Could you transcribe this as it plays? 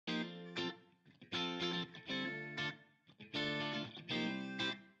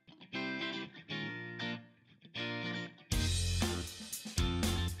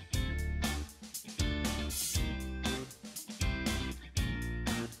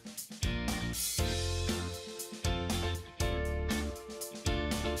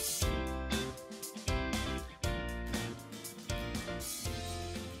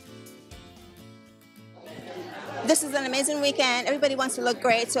This is an amazing weekend. Everybody wants to look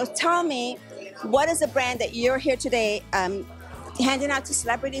great. So tell me, what is the brand that you're here today handing out to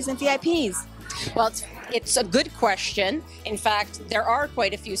celebrities and VIPs? Well, it's a good question. In fact, there are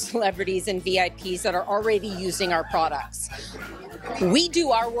quite a few celebrities and VIPs that are already using our products. We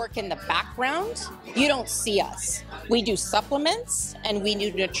do our work in the background. You don't see us. We do supplements and we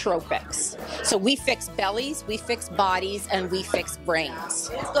do nootropics. So we fix bellies, we fix bodies, and we fix brains.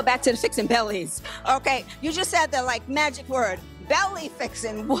 Let's go back to the fixing bellies. Okay, you just said the magic word, belly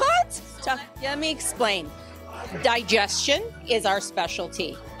fixing. What? Let me explain. Digestion is our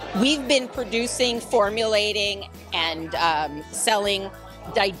specialty. We've been producing, formulating, and selling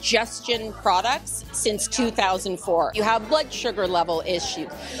digestion products since 2004. You have blood sugar level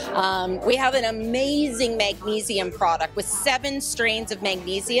issues. We have an amazing magnesium product with 7 strains of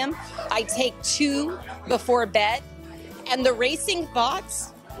magnesium. I take 2 before bed, and the racing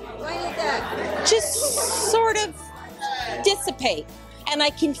thoughts Why is that? just sort of dissipate, and I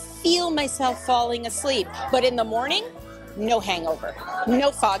can feel myself falling asleep. But in the morning, no hangover,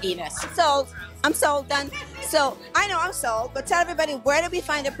 no fogginess. I'm sold, done. So I know I'm sold, but tell everybody, where do we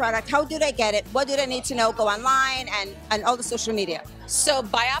find the product? How do they get it? What do they need to know? Go online and all the social media. So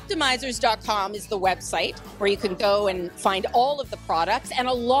BiOptimizers.com is the website where you can go and find all of the products and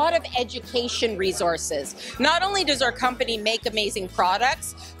a lot of education resources. Not only does our company make amazing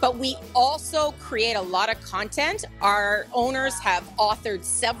products, but we also create a lot of content. Our owners have authored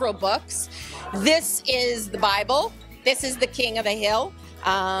several books. This is the Bible. This is the King of the Hill.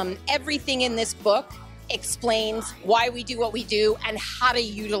 Everything in this book explains why we do what we do and how to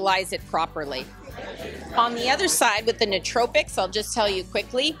utilize it properly. On the other side with the nootropics, I'll just tell you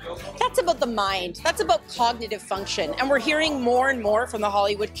quickly, that's about the mind. That's about cognitive function. And we're hearing more and more from the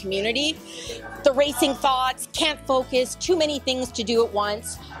Hollywood community. The racing thoughts, can't focus, too many things to do at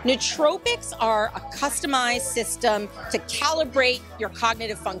once. Nootropics are a customized system to calibrate your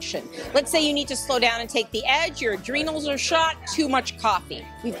cognitive function. Let's say you need to slow down and take the edge, your adrenals are shot, too much coffee.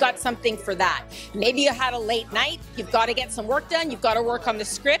 We've got something for that. Maybe you had a late night, you've got to get some work done, you've got to work on the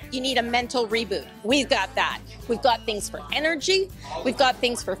script, you need a mental reboot. We've got that. We've got things for energy, we've got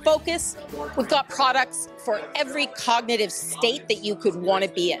things for focus, we've got products for every cognitive state that you could want to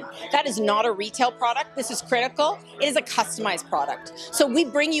be in. That is not a retail product. This is critical. It is a customized product. So we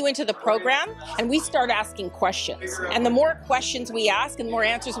bring you into the program and we start asking questions. And the more questions we ask and the more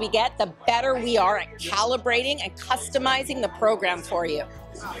answers we get, the better we are at calibrating and customizing the program for you.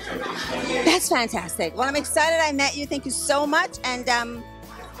 That's fantastic. Well, I'm excited I met you. Thank you so much. And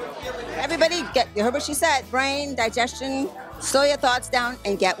everybody, you heard what she said. Brain, digestion, slow your thoughts down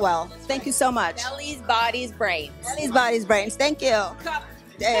and get well. Thank you so much. Bellies, bodies, brains. Bellies, bodies, brains. Thank you.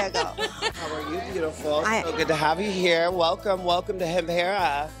 There you go. How are you, beautiful? So good to have you here. Welcome to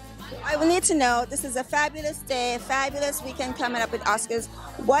HempHera. I will need to know, this is a fabulous day, a fabulous weekend coming up with Oscars.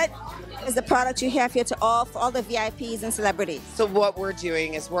 What is the product you have here for all the VIPs and celebrities? So what we're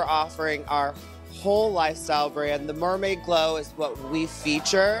doing is we're offering our whole lifestyle brand. The Mermaid Glow is what we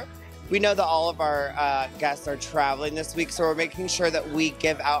feature. We know that all of our guests are traveling this week, so we're making sure that we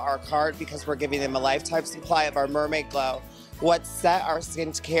give out our card because we're giving them a lifetime supply of our Mermaid Glow. What set our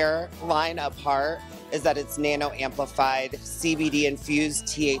skincare line apart is that it's NanoAmplified, CBD infused,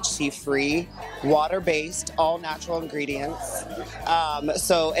 THC free, water-based, all natural ingredients.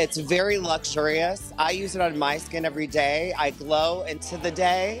 So it's very luxurious. I use it on my skin every day. I glow into the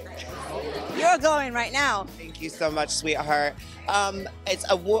day. You're glowing right now. Thank you so much, sweetheart. It's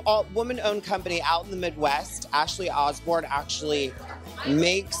a woman-owned company out in the Midwest. Ashley Osborne actually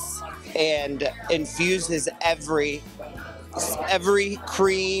makes and infuses every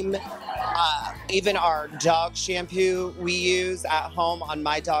cream, even our dog shampoo we use at home on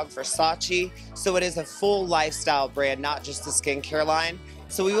my dog Versace. So it is a full lifestyle brand, not just a skincare line.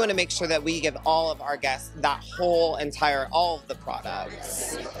 So we want to make sure that we give all of our guests that all of the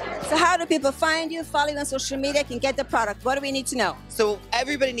products. So how do people find you, follow you on social media, can get the product? What do we need to know? So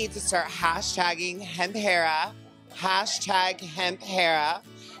everybody needs to start hashtagging HempHera, #HempHera,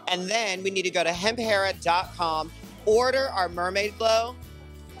 and then we need to go to HempHera.com, order our Mermaid Glow.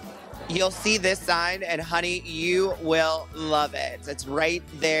 You'll see this sign, and honey, you will love it. It's right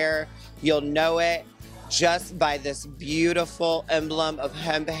there. You'll know it just by this beautiful emblem of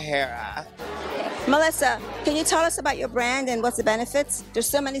HempHera. Melissa, can you tell us about your brand and what's the benefits? There's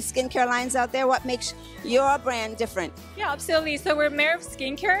so many skincare lines out there. What makes your brand different? Yeah, absolutely. So we're Mare of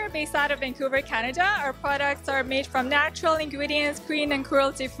Skincare based out of Vancouver, Canada. Our products are made from natural ingredients, clean and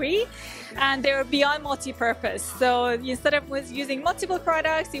cruelty-free, and they're beyond multi-purpose. So instead of using multiple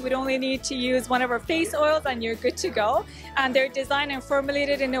products, you would only need to use one of our face oils and you're good to go. And they're designed and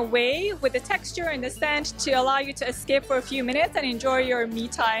formulated in a way with the texture and the scent to allow you to escape for a few minutes and enjoy your me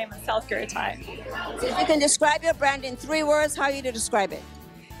time, self-care time. So if you can describe your brand in 3 words, how you to describe it?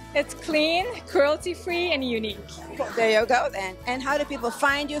 It's clean, cruelty-free, and unique. There you go then. And how do people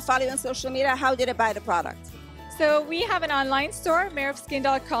find you, follow you on social media? How did they buy the product? So we have an online store,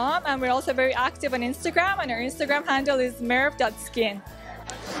 mareofskin.com, and we're also very active on Instagram, and our Instagram handle is mareof.skin.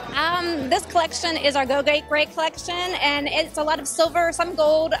 This collection is our Go Great collection, and it's a lot of silver, some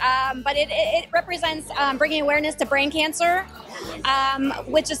gold, but it represents bringing awareness to brain cancer,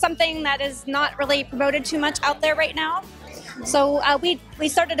 which is something that is not really promoted too much out there right now. So we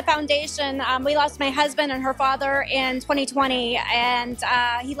started a foundation. We lost my husband and her father in 2020, and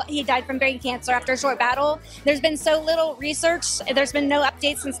he died from brain cancer after a short battle. There's been so little research. There's been no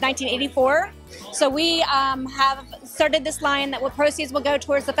updates since 1984. So we have started this line that proceeds will go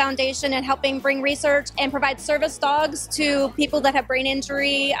towards the foundation and helping bring research and provide service dogs to people that have brain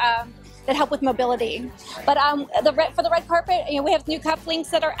injury, that help with mobility. But for the red carpet, we have new cufflinks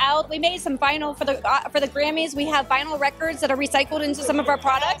that are out. We made some vinyl for the Grammys. We have vinyl records that are recycled into some of our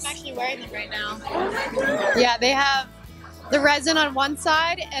products. I'm actually wearing them right now. Yeah, they have the resin on one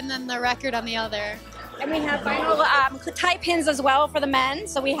side and then the record on the other. And we have vinyl tie pins as well for the men.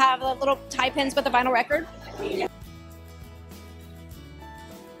 So we have the little tie pins with the vinyl record.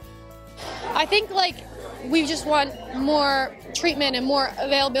 I think we just want more treatment and more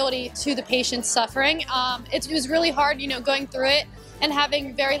availability to the patients suffering. It was really hard, going through it and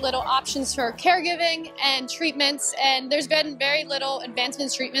having very little options for caregiving and treatments. And there's been very little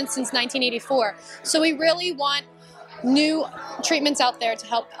advancements treatments since 1984. So we really want new treatments out there to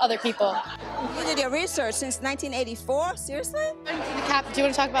help other people. You did your research since 1984? Seriously? Do you want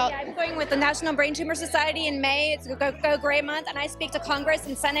to talk about? Yeah, I'm going with the National Brain Tumor Society in May. It's Go Gray Month, and I speak to Congress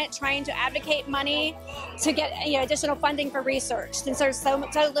and Senate trying to advocate money to get additional funding for research since there's so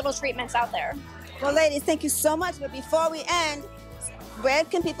little treatments out there. Well, ladies, thank you so much. But before we end, where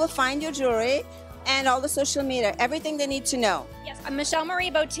can people find your jewelry and all the social media, everything they need to know? Yes, Michelle Marie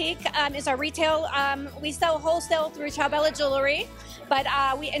Boutique is our retail. We sell wholesale through Chabella Jewelry, but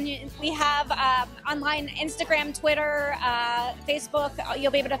we have online Instagram, Twitter, Facebook.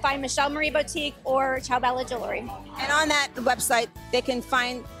 You'll be able to find Michelle Marie Boutique or Chabella Jewelry. And on that website,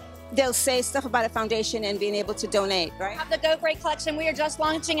 they'll say stuff about a foundation and being able to donate, right? We have the Go Great collection. We are just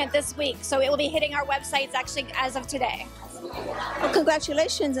launching it this week, so it will be hitting our websites actually as of today. Well,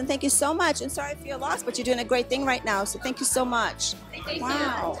 congratulations and thank you so much. And sorry for your loss, but you're doing a great thing right now. So thank you so much.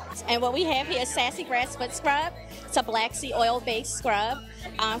 Wow. And what we have here is Sassy Grass Foot Scrub. It's a black seed oil-based scrub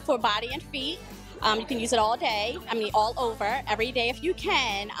for body and feet. You can use it all day, all over, every day if you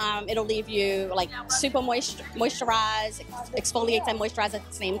can. It'll leave you super moisturized, exfoliates and moisturize at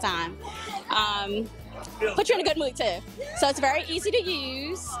the same time. Put you in a good mood too. So it's very easy to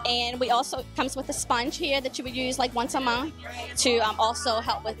use, and we also comes with a sponge here that you would use once a month to also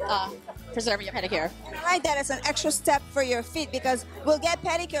help with preserving your pedicure. I like that. It's an extra step for your feet because we'll get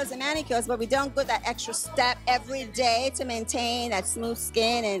pedicures and manicures, but we don't go that extra step every day to maintain that smooth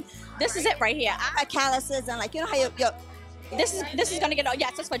skin. And this is it right here. I have calluses and how you this is going to get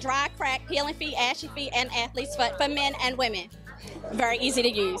yes, it's for dry, cracked, peeling feet, ashy feet, and athletes for men and women. Very easy to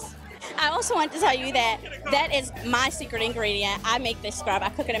use. I also want to tell you that is my secret ingredient. I make this scrub. I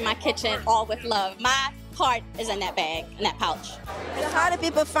cook it in my kitchen, all with love. My heart is in that bag, in that pouch. So how do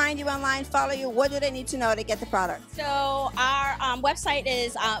people find you online, follow you? What do they need to know to get the product? So our website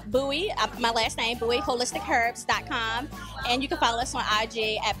is Bowie, my last name, BowieHolisticHerbs.com. And you can follow us on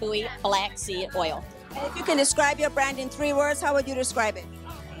IG at Bowie Black Seed Oil. And if you can describe your brand in 3 words, how would you describe it?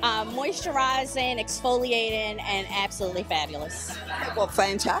 Moisturizing, exfoliating, and absolutely fabulous. Well,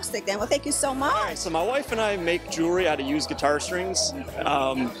 fantastic then. Well, thank you so much. All right, so my wife and I make jewelry out of used guitar strings.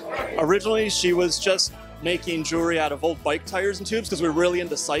 Originally, she was just making jewelry out of old bike tires and tubes because we're really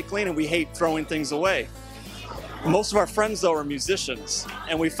into cycling and we hate throwing things away. Most of our friends, though, are musicians,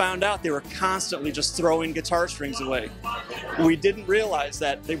 and we found out they were constantly just throwing guitar strings away. We didn't realize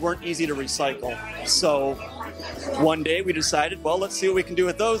that they weren't easy to recycle. So one day we decided, well, let's see what we can do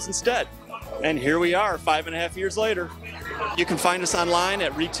with those instead. And here we are, 5.5 years later. You can find us online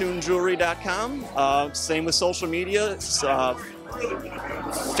at retunejewelry.com. Same with social media,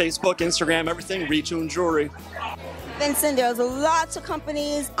 Facebook, Instagram, everything, Retune Jewelry. Vincent, there's lots of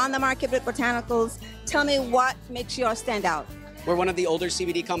companies on the market with botanicals. Tell me what makes yours stand out. We're one of the older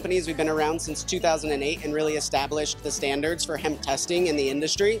CBD companies. We've been around since 2008 and really established the standards for hemp testing in the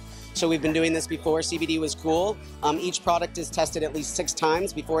industry. So we've been doing this before CBD was cool. Each product is tested at least 6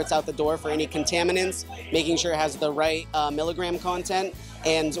 times before it's out the door for any contaminants, making sure it has the right milligram content.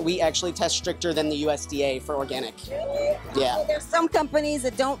 And we actually test stricter than the USDA for organic. Yeah. So there's some companies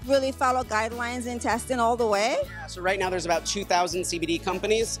that don't really follow guidelines in testing all the way. So right now there's about 2,000 CBD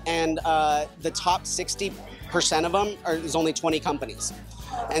companies, and the top 60% of them is only 20 companies.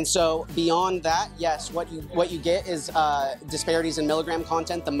 And so beyond that, yes, what you get is disparities in milligram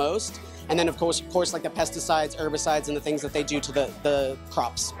content the most, and then of course like the pesticides, herbicides, and the things that they do to the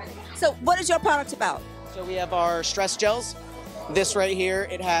crops. So what is your product about? So we have our stress gels. This right here,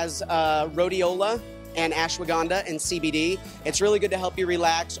 it has rhodiola and ashwagandha and CBD. It's really good to help you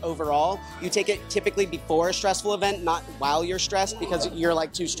relax overall. You take it typically before a stressful event, not while you're stressed, because you're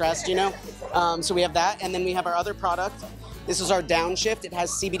like too stressed, you know? So we have that, and then we have our other product. This is our downshift. It has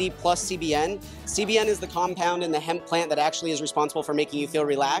CBD plus CBN. CBN is the compound in the hemp plant that actually is responsible for making you feel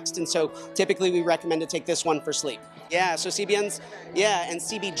relaxed. And so typically we recommend to take this one for sleep. Yeah, so CBN's, yeah, and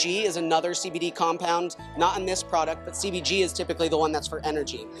CBG is another CBD compound, not in this product, but CBG is typically the one that's for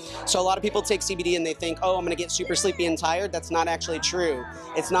energy. So a lot of people take CBD and they think, oh, I'm gonna get super sleepy and tired. That's not actually true.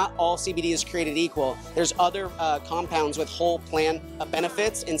 It's not all CBD is created equal. There's other compounds with whole plant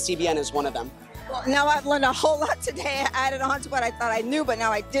benefits, and CBN is one of them. Well, now I've learned a whole lot today. I added on to what I thought I knew, but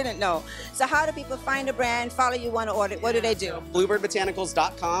now I didn't know. So how do people find a brand, follow you, want to order? What do they do?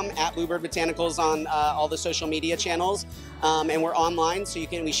 BluebirdBotanicals.com, at Bluebird Botanicals on all the social media channels. And we're online, so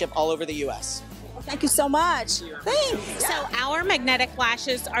we ship all over the U.S. Thank you so much. Thanks. So our magnetic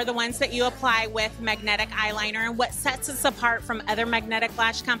lashes are the ones that you apply with magnetic eyeliner. And what sets us apart from other magnetic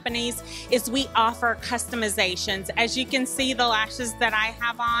lash companies is we offer customizations. As you can see, the lashes that I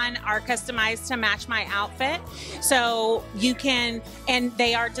have on are customized to match my outfit. So you can, and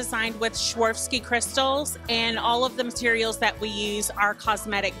they are designed with Swarovski crystals, and all of the materials that we use are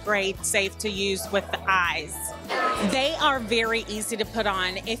cosmetic grade, safe to use with the eyes. They are very easy to put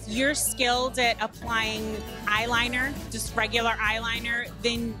on. If you're skilled at applying eyeliner, just regular eyeliner,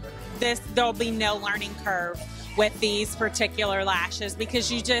 then there'll be no learning curve with these particular lashes,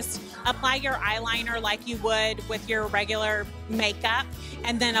 because you just apply your eyeliner like you would with your regular makeup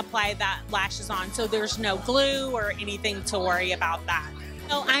and then apply that lashes on. So there's no glue or anything to worry about that.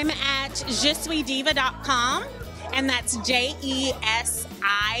 So I'm at JeSuisDiva.com, and that's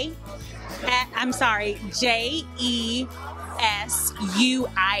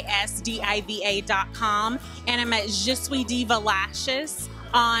JeSuisDiva.com, and I'm at Je Suis Diva Lashes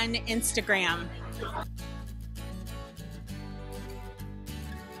on Instagram.